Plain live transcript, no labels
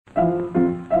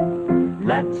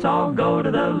Let's all go to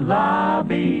the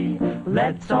lobby.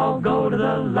 Let's all go to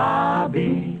the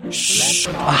lobby. Shh,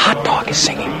 a hot dog is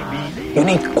singing. You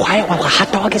need quiet while a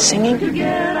hot dog is singing? To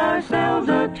get ourselves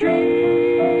a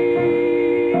treat.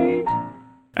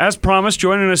 As promised,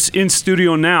 joining us in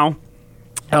studio now,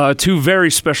 two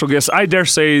very special guests. I dare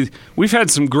say we've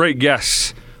had some great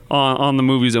guests on the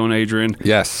Movie Zone, Adrian.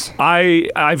 Yes.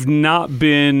 I've not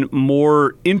been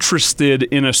more interested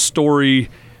in a story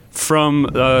from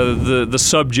the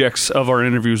subjects of our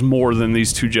interviews more than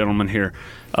these two gentlemen here.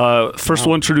 First,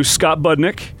 we'll introduce Scott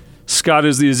Budnick. Scott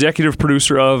is the executive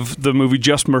producer of the movie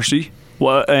Just Mercy.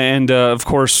 And, of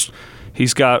course,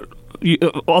 he's got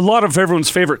a lot of everyone's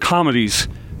favorite comedies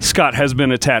Scott has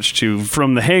been attached to,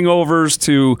 from The Hangovers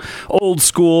to Old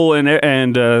School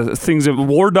and things of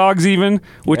War Dogs even,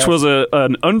 which was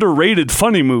an underrated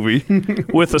funny movie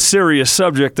with a serious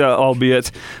subject,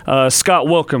 albeit. Scott,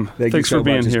 welcome. Thanks for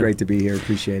being here. It's great to be here.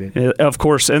 Appreciate it. Of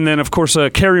course. And then, of course,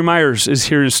 Kerry Myers is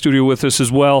here in studio with us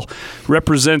as well,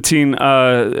 representing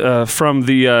from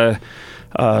the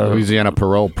Louisiana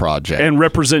Parole Project. And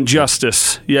Represent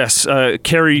Justice. Yes.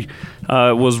 Kerry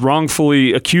was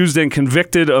wrongfully accused and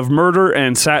convicted of murder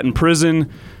and sat in prison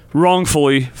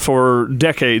wrongfully for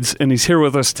decades. And he's here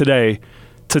with us today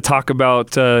to talk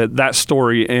about that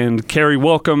story. And Kerry,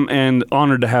 welcome and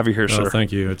honored to have you here, sir.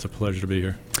 Thank you. It's a pleasure to be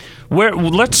here.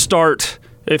 Let's start,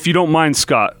 if you don't mind,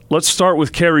 Scott. Let's start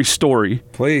with Kerry's story.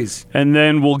 Please. And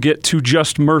then we'll get to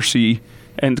Just Mercy.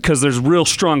 And because there's real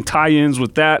strong tie-ins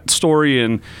with that story,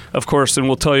 and of course, then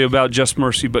we'll tell you about Just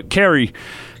Mercy. But Kerry,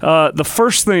 the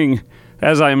first thing,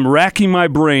 as I'm racking my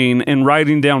brain and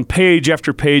writing down page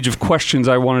after page of questions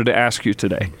I wanted to ask you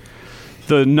today,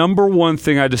 the number one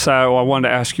thing I decided I wanted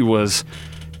to ask you was,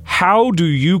 how do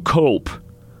you cope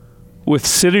with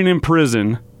sitting in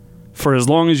prison for as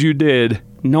long as you did,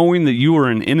 knowing that you were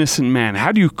an innocent man?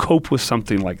 How do you cope with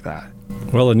something like that?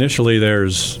 Well, initially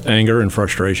there's anger and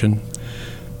frustration.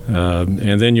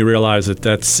 And then you realize that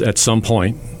that's at some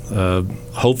point,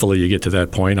 hopefully you get to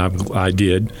that point. I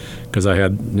did, because I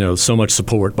had so much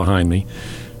support behind me.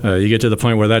 You get to the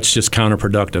point where that's just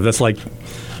counterproductive. That's like,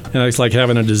 it's like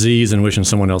having a disease and wishing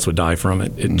someone else would die from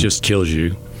it. It just kills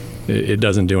you. It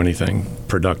doesn't do anything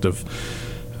productive.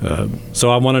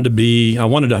 So I wanted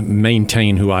to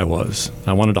maintain who I was.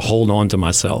 I wanted to hold on to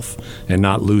myself and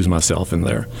not lose myself in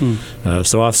there.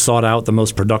 So I sought out the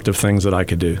most productive things that I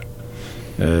could do.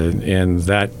 And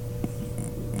that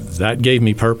gave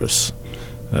me purpose.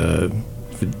 It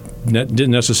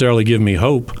didn't necessarily give me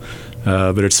hope,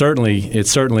 but it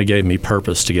certainly gave me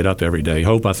purpose to get up every day.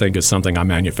 Hope, I think, is something I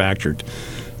manufactured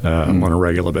on a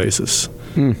regular basis,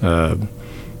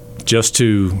 just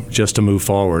to move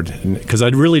forward. Because I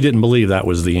really didn't believe that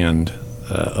was the end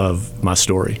of my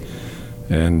story,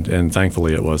 and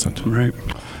thankfully it wasn't. Right.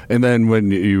 And then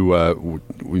when you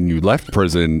left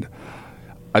prison,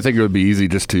 I think it would be easy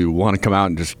just to want to come out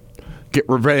and just get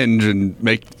revenge and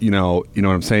make, you know what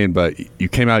I'm saying? But you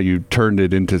came out, you turned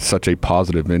it into such a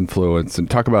positive influence.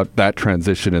 And talk about that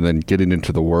transition and then getting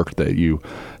into the work that you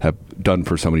have done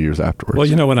for so many years afterwards.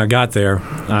 Well, when I got there,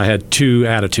 I had two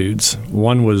attitudes.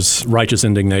 One was righteous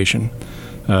indignation,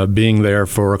 being there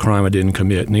for a crime I didn't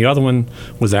commit. And the other one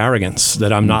was arrogance,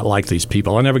 that I'm not like these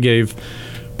people. I never gave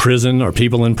prison or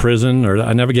people in prison, or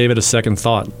I never gave it a second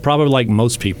thought, probably like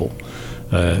most people.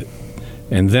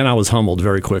 And then I was humbled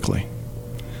very quickly.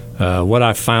 What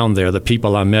I found there, the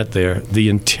people I met there, the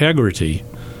integrity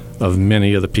of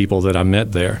many of the people that I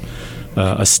met there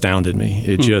astounded me.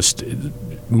 It just,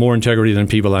 more integrity than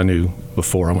people I knew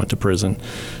before I went to prison.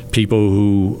 People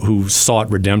who sought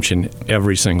redemption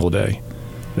every single day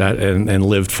and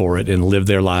lived for it and lived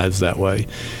their lives that way.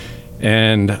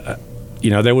 And,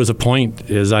 there was a point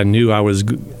as I knew I was,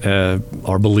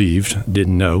 or believed,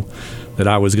 didn't know, that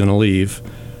I was going to leave.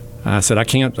 I said, I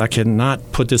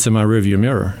cannot put this in my rearview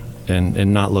mirror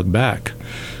and not look back.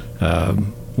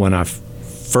 When I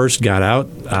first got out,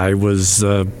 I was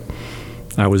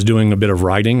doing a bit of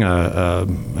writing. I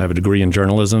have a degree in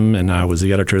journalism, and I was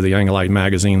the editor of the Angleite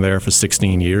magazine there for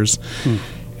 16 years,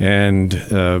 and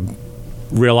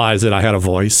realized that I had a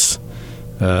voice.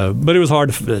 But it was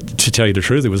hard to tell you the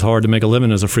truth. It was hard to make a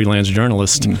living as a freelance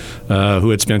journalist who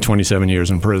had spent 27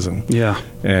 years in prison. Yeah.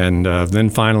 And then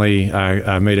finally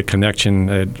I made a connection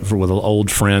with an old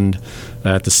friend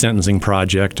at the Sentencing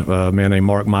Project, a man named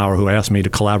Mark Maurer, who asked me to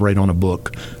collaborate on a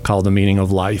book called The Meaning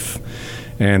of Life.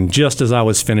 And just as I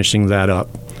was finishing that up,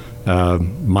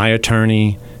 my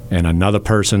attorney and another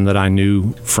person that I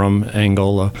knew from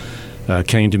Angola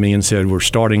came to me and said, we're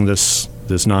starting this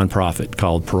nonprofit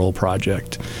called Parole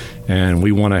Project, and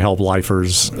we want to help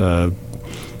lifers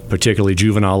particularly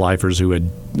juvenile lifers who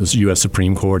the U.S.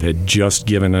 Supreme Court had just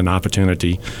given an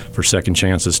opportunity for second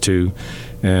chances to.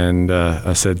 And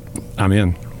I said, I'm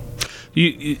in.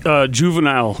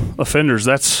 Juvenile offenders,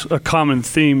 that's a common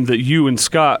theme that you and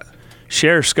Scott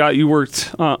share. Scott, you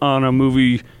worked on a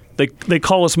movie, they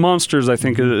Call Us Monsters, I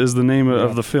think is the name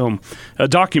of the film, a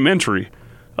documentary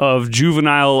of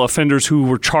juvenile offenders who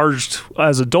were charged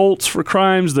as adults for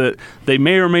crimes that they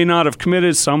may or may not have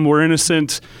committed. Some were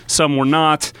innocent, some were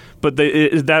not, but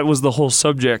that was the whole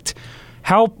subject.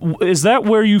 How is that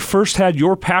where you first had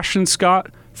your passion, Scott,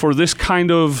 for this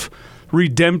kind of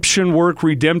redemption work,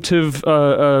 redemptive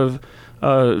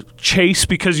chase?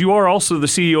 Because you are also the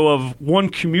CEO of One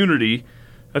Community,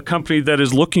 a company that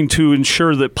is looking to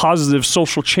ensure that positive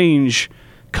social change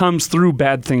comes through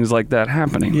bad things like that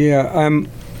happening. Yeah,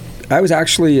 I was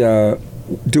actually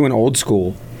doing old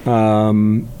school,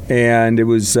 and it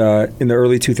was in the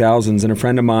early 2000s, and a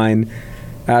friend of mine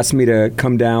asked me to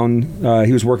come down.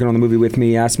 He was working on the movie with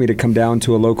me, asked me to come down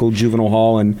to a local juvenile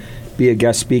hall and be a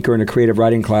guest speaker in a creative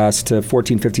writing class to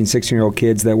 14, 15, 16-year-old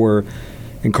kids that were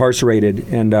incarcerated.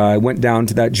 And I went down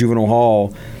to that juvenile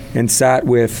hall and sat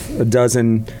with a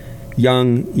dozen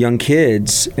young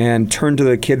kids and turned to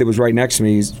the kid that was right next to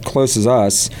me, as close as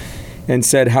us, and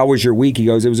said, "How was your week?" He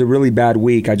goes, "It was a really bad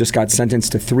week. I just got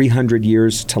sentenced to 300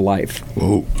 years to life."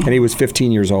 Whoa. And he was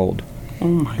 15 years old. Oh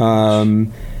my gosh.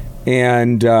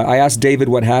 And I asked David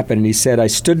what happened, and he said, "I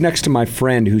stood next to my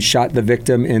friend who shot the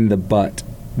victim in the butt.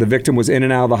 The victim was in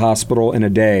and out of the hospital in a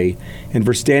day. And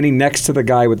for standing next to the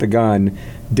guy with the gun,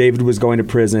 David was going to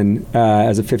prison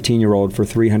as a 15-year-old for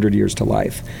 300 years to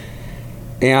life."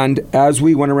 And as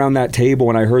we went around that table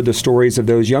and I heard the stories of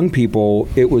those young people,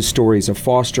 it was stories of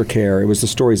foster care. It was the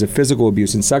stories of physical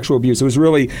abuse and sexual abuse. It was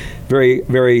really very,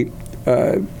 very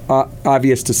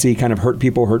obvious to see kind of hurt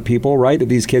people, right? That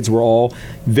these kids were all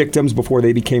victims before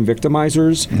they became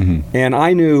victimizers. Mm-hmm. And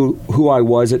I knew who I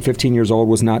was at 15 years old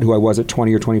was not who I was at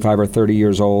 20 or 25 or 30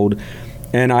 years old.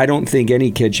 And I don't think any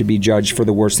kid should be judged for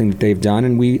the worst thing that they've done.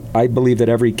 And I believe that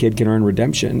every kid can earn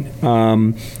redemption.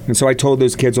 And so I told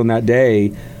those kids on that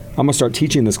day, I'm going to start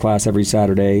teaching this class every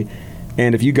Saturday.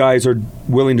 And if you guys are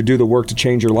willing to do the work to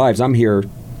change your lives, I'm here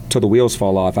till the wheels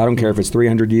fall off. I don't care if it's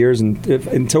 300 years. And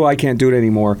until I can't do it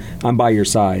anymore, I'm by your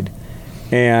side.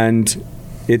 And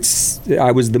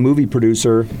I was the movie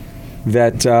producer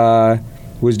that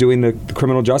was doing the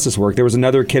criminal justice work. There was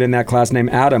another kid in that class named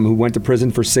Adam who went to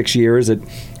prison for 6 years at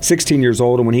 16 years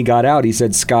old. And when he got out, he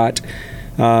said, "Scott,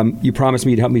 you promised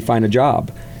me you'd help me find a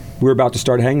job. We're about to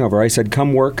start Hangover." I said,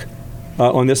 "Come work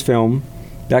on this film."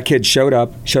 That kid showed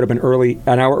up an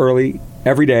hour early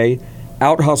every day,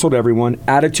 out-hustled everyone,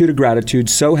 attitude of gratitude,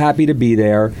 so happy to be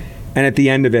there. And at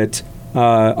the end of it,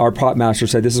 our prop master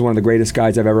said, "This is one of the greatest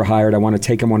guys I've ever hired. I want to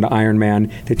take him on to Iron Man."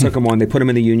 They took him on. They put him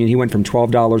in the union. He went from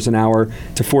 $12 an hour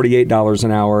to $48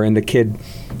 an hour, and the kid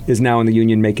is now in the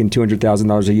union making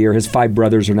 $200,000 a year. His 5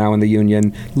 brothers are now in the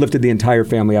union, lifted the entire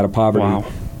family out of poverty. Wow.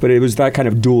 But it was that kind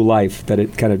of dual life that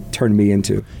it kind of turned me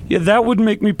into. Yeah, that would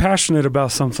make me passionate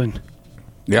about something.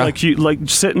 Yeah. Like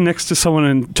sitting next to someone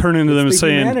and turning to them and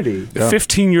saying, humanity.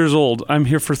 15 years old, I'm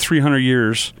here for 300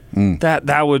 years.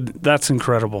 That's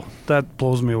incredible. That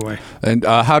blows me away. And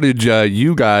how did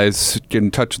you guys get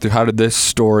in touch with how did this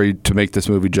story to make this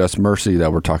movie Just Mercy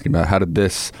that we're talking about, how did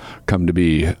this come to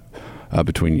be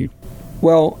between you?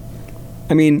 Well,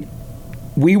 I mean,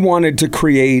 we wanted to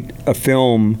create a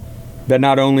film that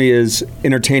not only is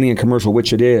entertaining and commercial,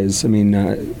 which it is. I mean,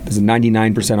 there's a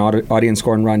 99% audience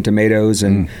score on Rotten Tomatoes,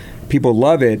 and people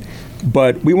love it.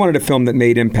 But we wanted a film that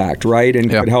made impact, right? And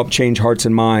could help change hearts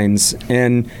and minds.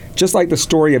 And just like the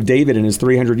story of David in his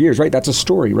 300 years, right? That's a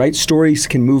story, right? Stories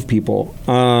can move people.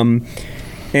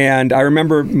 And I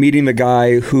remember meeting the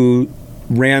guy who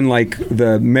ran like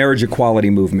the marriage equality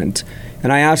movement.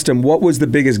 And I asked him, what was the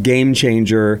biggest game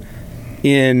changer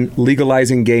in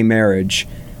legalizing gay marriage?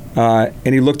 And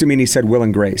he looked at me and he said, Will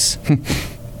and Grace.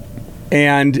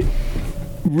 And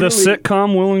really, the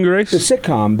sitcom Will and Grace? The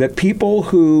sitcom, that people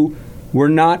who were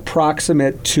not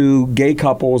proximate to gay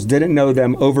couples, didn't know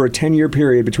them over a 10-year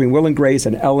period between Will and Grace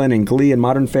and Ellen and Glee and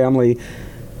Modern Family,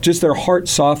 just their heart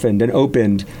softened and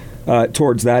opened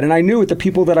towards that. And I knew it, the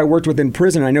people that I worked with in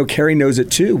prison, I know Kerry knows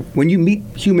it too, when you meet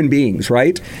human beings,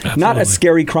 right? Absolutely. Not a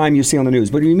scary crime you see on the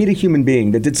news, but when you meet a human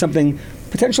being that did something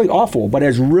potentially awful, but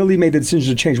has really made the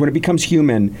decision to change, when it becomes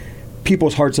human,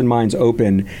 people's hearts and minds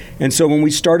open. And so when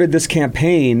we started this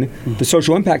campaign, the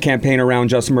social impact campaign around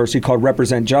Just Mercy called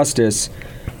Represent Justice,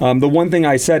 the one thing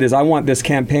I said is I want this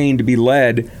campaign to be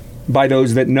led by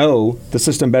those that know the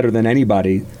system better than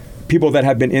anybody, people that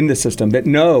have been in the system, that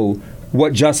know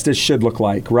what justice should look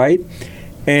like, right?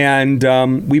 And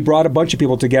we brought a bunch of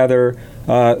people together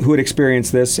who had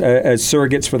experienced this as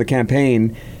surrogates for the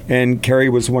campaign, and Kerry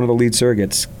was one of the lead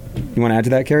surrogates. You want to add to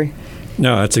that, Kerry?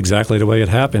 No, that's exactly the way it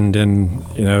happened, and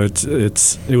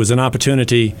it was an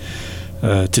opportunity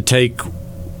to take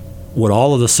what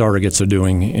all of the surrogates are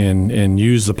doing and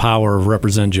use the power of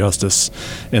represent justice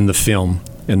in the film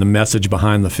and the message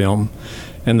behind the film.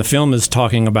 And the film is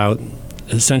talking about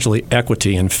essentially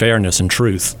equity and fairness and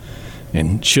truth.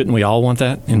 And shouldn't we all want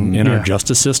that in our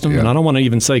justice system? Yeah. And I don't want to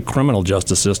even say criminal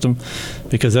justice system,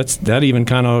 because that even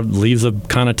kind of leaves a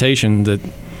connotation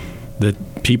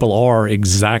that people are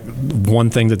exact one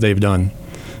thing that they've done,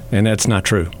 and that's not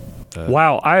true.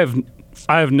 Wow, I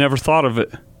have never thought of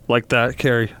it like that,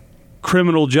 Kerry.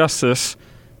 Criminal justice,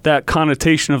 that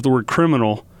connotation of the word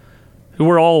criminal.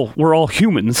 We're all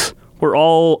humans. We're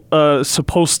all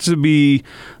supposed to be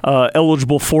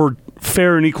eligible for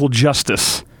fair and equal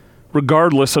justice.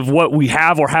 Regardless of what we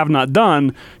have or have not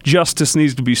done, justice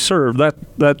needs to be served.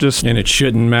 That just and it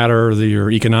shouldn't matter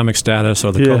your economic status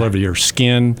or the color of your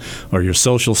skin or your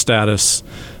social status.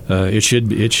 There should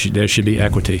be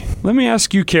equity. Let me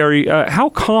ask you, Kerry, how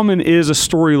common is a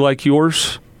story like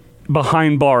yours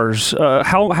behind bars?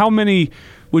 How many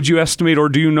would you estimate, or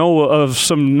do you know of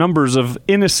some numbers of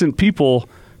innocent people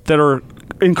that are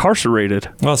incarcerated?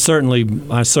 Well,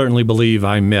 I certainly believe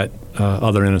I met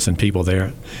other innocent people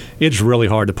there. It's really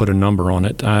hard to put a number on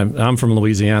it. I'm from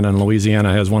Louisiana, and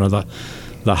Louisiana has one of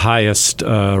the highest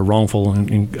wrongful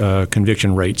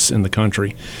conviction rates in the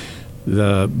country.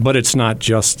 But it's not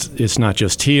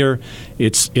just here.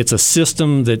 It's a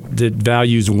system that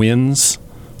values wins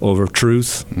over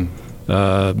truth.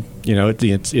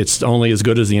 It's only as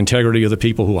good as the integrity of the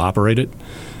people who operate it.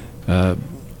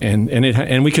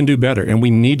 And we can do better, and we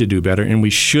need to do better, and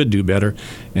we should do better,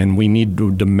 and we need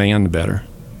to demand better.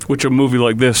 Which a movie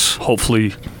like this,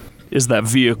 hopefully, is that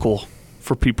vehicle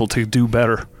for people to do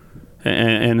better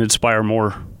and inspire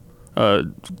more,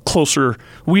 closer.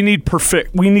 We need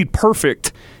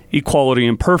perfect equality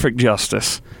and perfect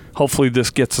justice. Hopefully, this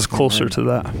gets us closer to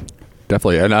that.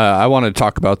 Definitely, and I want to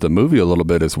talk about the movie a little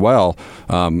bit as well.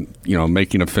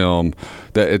 Making a film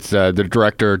that it's the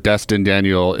director Destin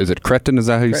Daniel. Is it Cretton? Is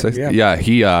that how you say? Yeah.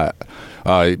 He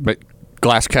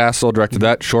Glass Castle directed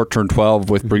that. Short Term 12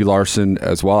 with Brie Larson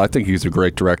as well. I think he's a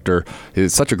great director.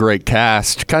 It's such a great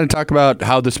cast. Kind of talk about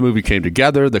how this movie came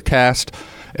together, the cast,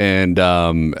 and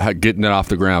getting it off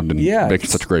the ground and making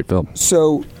such a great film.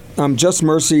 So. Just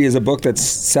Mercy is a book that's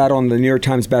sat on the New York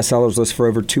Times bestsellers list for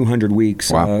over 200 weeks.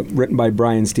 Wow. Written by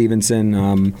Bryan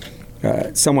Stevenson,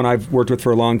 someone I've worked with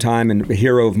for a long time and a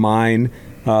hero of mine.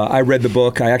 I read the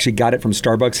book. I actually got it from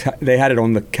Starbucks. They had it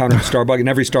on the counter at Starbucks, in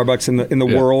every Starbucks in the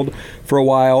world for a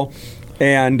while.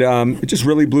 And it just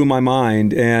really blew my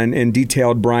mind and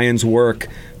detailed Bryan's work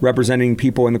representing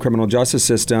people in the criminal justice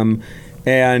system.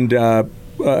 And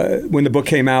when the book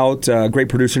came out, a great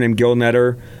producer named Gil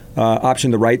Netter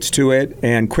optioned the rights to it,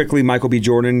 and quickly Michael B.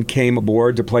 Jordan came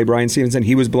aboard to play Bryan Stevenson.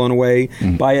 He was blown away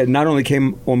by it. Not only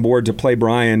came on board to play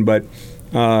Bryan, but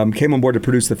came on board to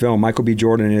produce the film. Michael B.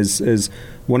 Jordan is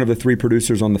one of the 3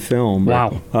 producers on the film.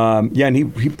 Wow. And he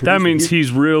produced, that means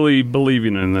he's really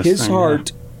believing in this. His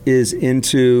heart is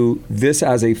into this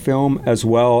as a film, as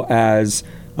well as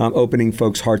opening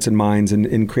folks' hearts and minds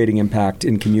and creating impact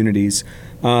in communities.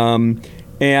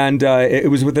 And it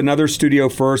was with another studio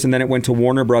first, and then it went to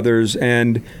Warner Brothers,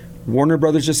 and Warner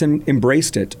Brothers just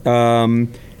embraced it. And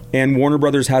Warner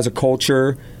Brothers has a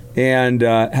culture and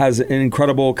has an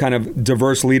incredible kind of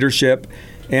diverse leadership,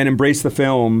 and embraced the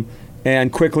film.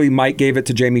 And quickly, Mike gave it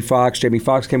to Jamie Foxx. Jamie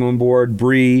Foxx came on board.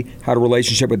 Brie had a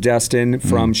relationship with Destin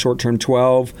from Short Term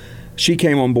 12. She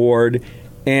came on board,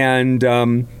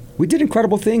 and we did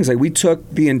incredible things. Like, we took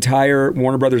the entire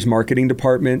Warner Brothers marketing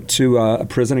department to a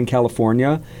prison in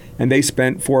California, and they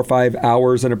spent 4 or 5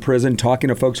 hours in a prison talking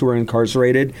to folks who were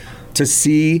incarcerated to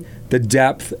see the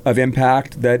depth of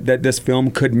impact that this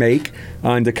film could make,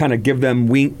 and to kind of give them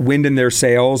wind in their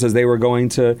sails as they were going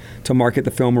to market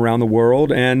the film around the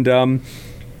world. And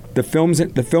the film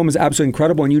is absolutely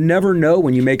incredible, and you never know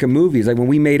when you make a movie. It's like when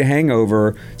we made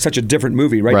Hangover, such a different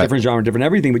movie, right? Different genre, different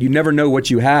everything, but you never know what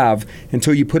you have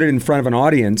until you put it in front of an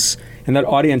audience, and that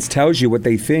audience tells you what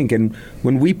they think. And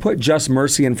when we put Just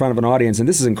Mercy in front of an audience, and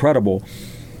this is incredible,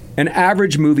 an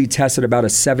average movie tested about a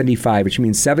 75, which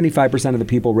means 75% of the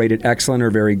people rated excellent or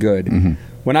very good. Mm-hmm.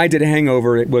 When I did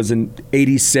Hangover, it was an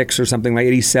 86 or something, like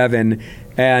 87,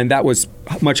 and that was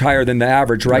much higher than the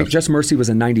average, right? Yep. Just Mercy was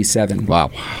a 97.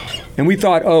 Wow. And we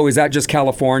thought, oh, is that just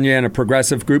California and a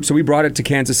progressive group? So we brought it to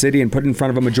Kansas City and put it in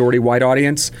front of a majority white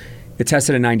audience. It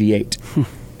tested a 98.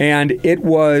 And it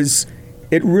was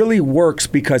it really works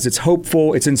because it's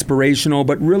hopeful, it's inspirational,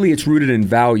 but really it's rooted in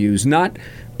values, not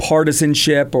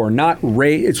partisanship or not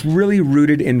race. It's really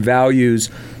rooted in values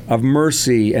of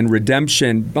mercy and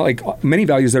redemption, like many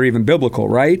values that are even biblical,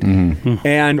 right? Mm-hmm.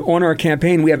 And on our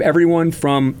campaign, we have everyone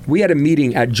we had a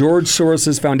meeting at George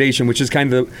Soros's foundation, which is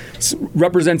kind of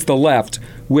represents the left,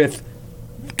 with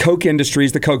Koch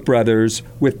Industries, the Koch brothers,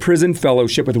 with Prison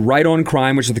Fellowship, with Right on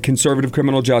Crime, which is the conservative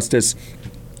criminal justice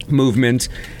movement.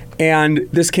 And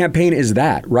this campaign is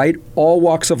that, right? All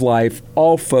walks of life,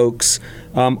 all folks,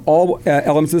 all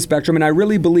elements of the spectrum. And I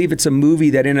really believe it's a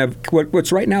movie that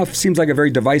what's right now seems like a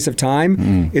very divisive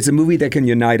time, it's a movie that can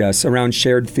unite us around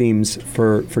shared themes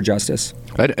for justice.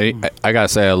 I got to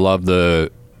say, I love there's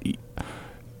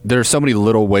so many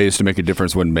little ways to make a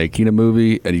difference when making a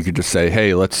movie. And you could just say,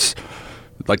 hey, let's...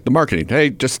 like the marketing, hey,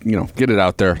 just get it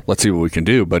out there. Let's see what we can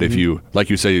do. But if you,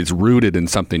 like you say, it's rooted in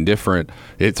something different.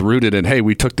 It's rooted in, hey,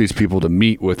 we took these people to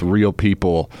meet with real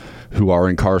people who are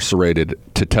incarcerated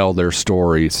to tell their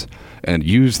stories, and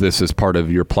use this as part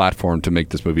of your platform to make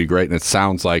this movie great. And it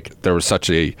sounds like there was such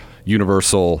a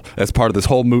universal, as part of this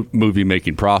whole movie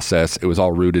making process, it was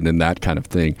all rooted in that kind of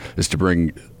thing, is to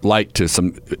bring light to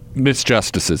some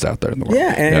misjustices out there in the world.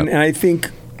 Yeah, and I think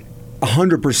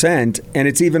 100%, and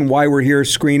it's even why we're here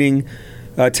screening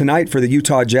tonight for the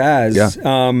Utah Jazz.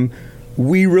 Yeah.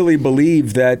 We really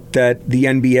believe that the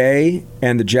NBA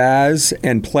and the Jazz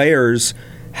and players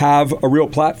have a real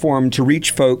platform to reach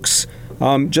folks,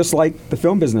 just like the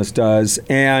film business does.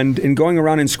 And in going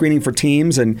around and screening for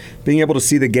teams and being able to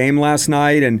see the game last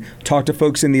night and talk to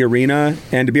folks in the arena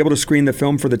and to be able to screen the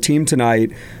film for the team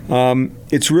tonight,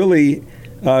 it's really...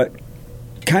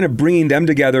 kind of bringing them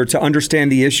together to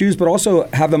understand the issues, but also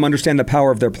have them understand the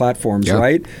power of their platforms,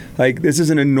 right? Like, this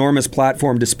is an enormous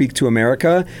platform to speak to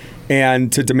America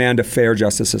and to demand a fair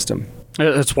justice system.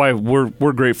 That's why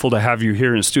we're grateful to have you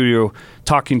here in studio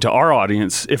talking to our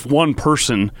audience. If one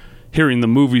person hearing the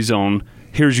Movie Zone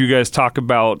hears you guys talk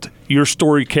about your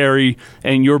story, Kerry,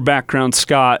 and your background,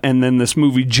 Scott, and then this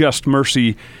movie, Just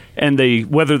Mercy, and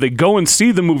whether they go and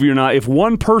see the movie or not, if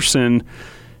one person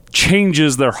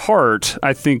changes their heart,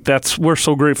 I think we're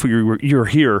so grateful you're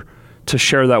here to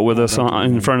share that with us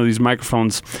in front of these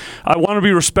microphones. I want to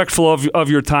be respectful of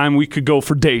your time. We could go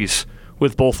for days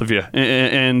with both of you,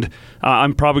 and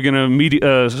I'm probably going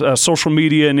to social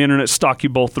media and internet stalk you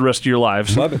both the rest of your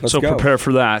lives. Love it. Let's so go. Prepare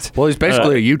for that. Well, he's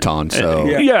basically a Utahn, so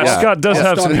Scott does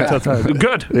have some Utah ties.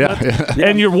 Good. Yeah.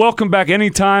 And you're welcome back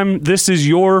anytime. This is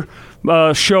your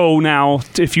show now.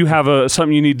 If you have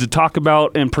something you need to talk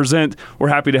about and present, we're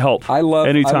happy to help. I love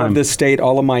this state.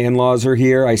 All of my in-laws are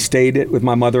here. I stayed with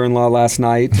my mother-in-law last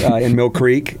night in Mill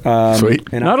Creek. Sweet.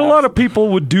 And Not a lot of people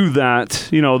would do that.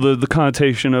 The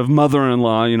connotation of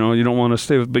mother-in-law. You don't want to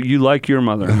stay with, but you like your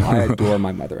mother-in-law. I adore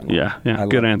my mother-in-law. Yeah.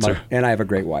 Good answer. And I have a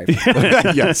great wife.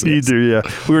 Yes, you do. Yeah.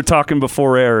 We were talking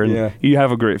before air, and you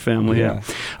have a great family. Yeah.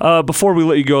 Before we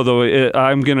let you go, though,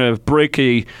 I'm going to break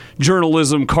a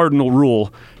journalism cardinal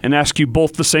rule and ask you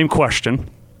both the same question.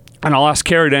 And I'll ask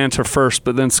Kerry to answer first,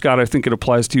 but then Scott, I think it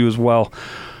applies to you as well.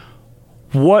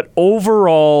 What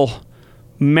overall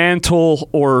mantle,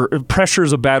 or pressure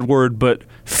is a bad word, but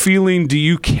feeling do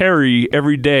you carry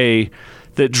every day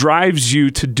that drives you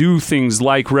to do things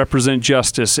like represent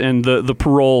justice and the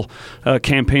parole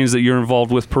campaigns that you're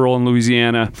involved with, Parole in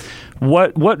Louisiana?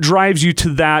 What drives you to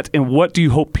that, and what do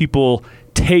you hope people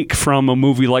take from a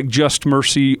movie like Just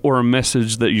Mercy or a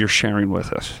message that you're sharing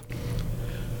with us?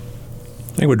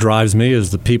 I think what drives me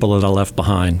is the people that I left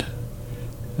behind.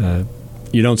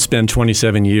 You don't spend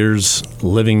 27 years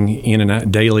living in and out,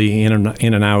 daily in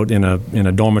and out in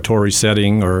a dormitory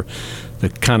setting or the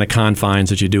kind of confines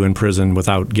that you do in prison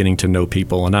without getting to know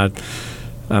people. And I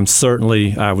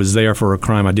was there for a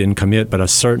crime I didn't commit, but I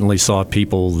certainly saw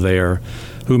people there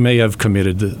who may have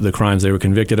committed the crimes they were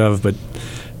convicted of, but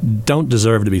don't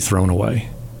deserve to be thrown away.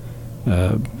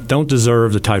 Don't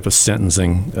deserve the type of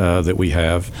sentencing that we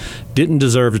have. Didn't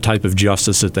deserve the type of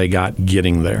justice that they got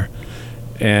getting there,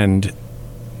 and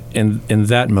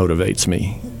that motivates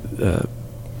me.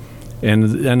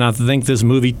 And I think this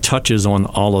movie touches on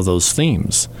all of those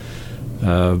themes,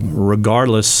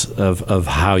 regardless of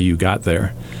how you got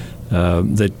there.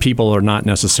 That people are not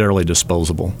necessarily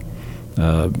disposable.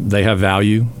 They have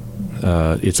value.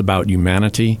 It's about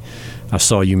humanity. I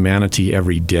saw humanity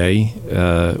every day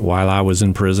while I was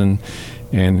in prison,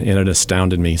 and it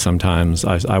astounded me sometimes.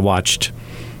 I watched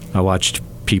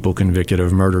people convicted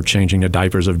of murder changing the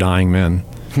diapers of dying men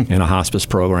in a hospice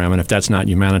program, and if that's not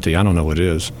humanity, I don't know what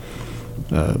is.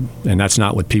 And that's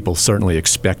not what people certainly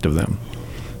expect of them.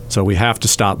 So we have to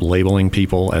stop labeling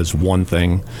people as one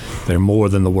thing. They're more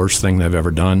than the worst thing they've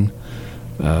ever done.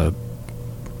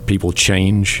 People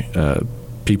change,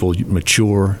 people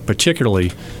mature,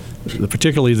 particularly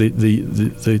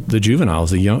the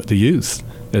juveniles, the youth.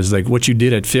 Is like what you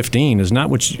did at 15 is not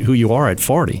who you are at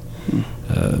 40.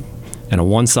 And a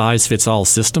one-size-fits-all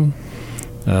system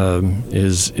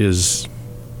is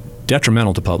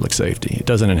detrimental to public safety. It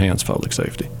doesn't enhance public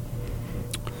safety.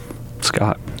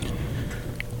 Scott.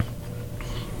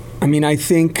 I mean, I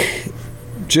think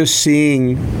just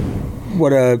seeing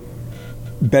what a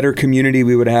better community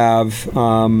we would have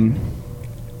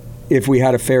if we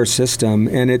had a fair system,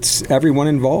 and it's everyone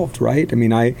involved, right? I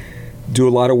mean, I do a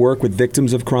lot of work with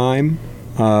victims of crime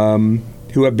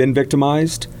who have been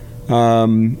victimized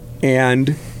and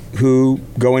who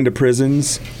go into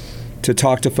prisons to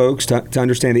talk to folks to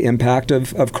understand the impact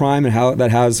of crime and how that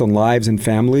has on lives and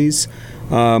families,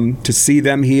 to see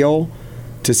them heal,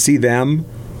 to see them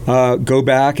go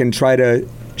back and try to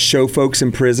show folks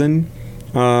in prison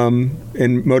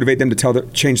and motivate them to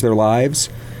change their lives.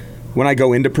 When I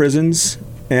go into prisons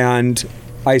and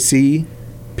I see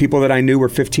people that I knew were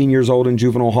 15 years old in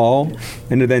juvenile hall,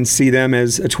 and to then see them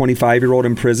as a 25-year-old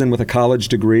in prison with a college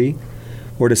degree,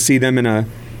 or to see them in a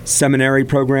seminary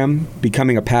program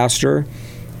becoming a pastor,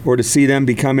 or to see them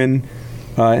becoming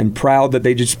and proud that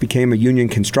they just became a union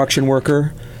construction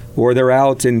worker, or they're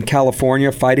out in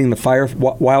California fighting the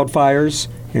wildfires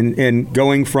and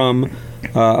going from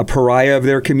a pariah of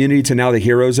their community to now the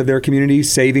heroes of their community,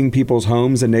 saving people's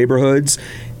homes and neighborhoods,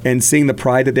 and seeing the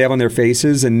pride that they have on their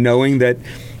faces and knowing that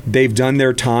they've done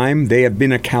their time, they have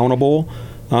been accountable,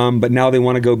 but now they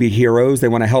want to go be heroes. They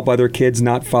want to help other kids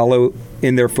not follow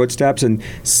in their footsteps and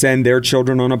send their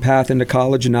children on a path into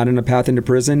college and not in a path into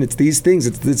prison. It's these things.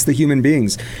 It's the human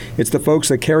beings. It's the folks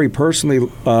that Kerry personally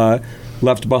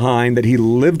left behind that he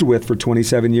lived with for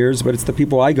 27 years, but it's the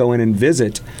people I go in and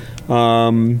visit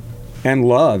and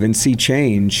love and see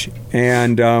change.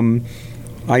 And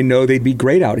I know they'd be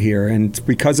great out here. And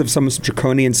because of some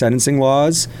draconian sentencing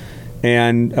laws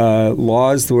and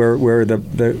laws where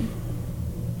the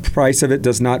price of it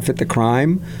does not fit the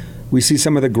crime, we see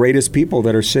some of the greatest people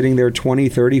that are sitting there 20,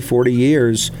 30, 40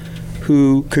 years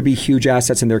who could be huge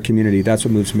assets in their community. That's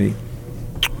what moves me.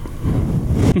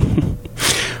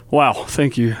 Wow.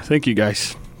 Thank you. Thank you,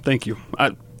 guys. Thank you.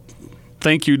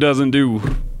 Thank you doesn't do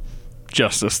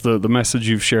justice, the message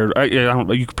you've shared. I don't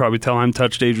know, you could probably tell I'm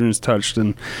touched, Adrian's touched,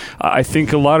 and I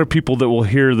think a lot of people that will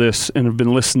hear this and have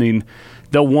been listening,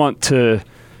 they'll want to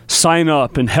sign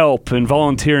up and help and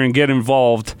volunteer and get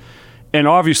involved. And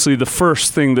obviously the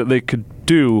first thing that they could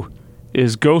do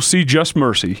is go see Just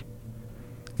Mercy.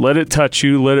 Let it touch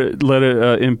you, let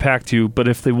it impact you. But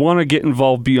if they want to get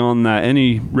involved beyond that,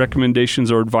 any recommendations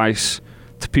or advice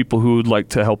to people who would like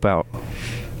to help out?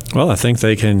 Well, I think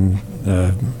they can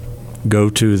go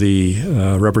to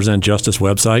the Represent Justice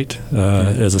website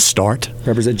as a start.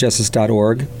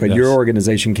 RepresentJustice.org. But yes. Your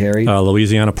organization, Kerry?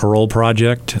 Louisiana Parole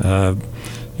Project.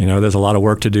 There's a lot of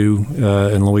work to do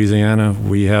in Louisiana.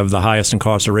 We have the highest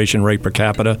incarceration rate per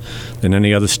capita than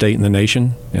any other state in the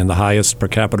nation, and the highest per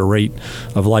capita rate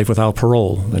of life without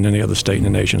parole than any other state in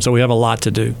the nation. So we have a lot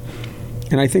to do.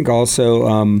 And I think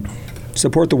also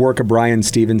support the work of Bryan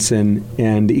Stevenson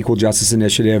and the Equal Justice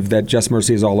Initiative that Just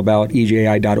Mercy is all about,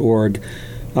 EJI.org.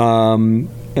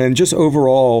 And just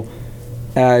overall,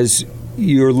 as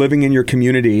you're living in your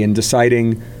community and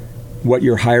deciding what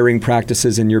your hiring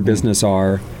practices in your business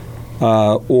are,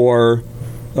 or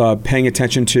paying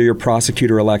attention to your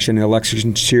prosecutor election,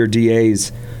 to your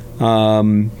DAs,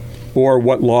 or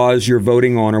what laws you're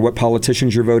voting on or what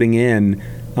politicians you're voting in.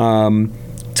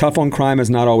 Tough on crime is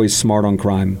not always smart on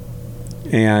crime.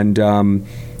 And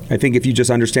I think if you just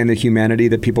understand the humanity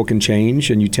that people can change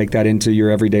and you take that into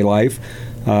your everyday life,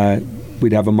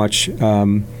 we'd have a much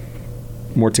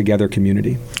more together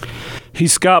community.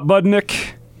 He's Scott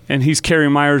Budnick. And he's Kerry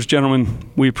Myers. Gentlemen,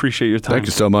 we appreciate your time. Thank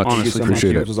you so much. Honestly,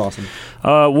 appreciate it. It was awesome.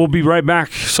 We'll be right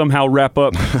back. Somehow wrap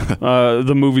up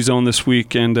the Movie Zone this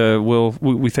week, and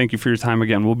we thank you for your time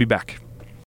again. We'll be back.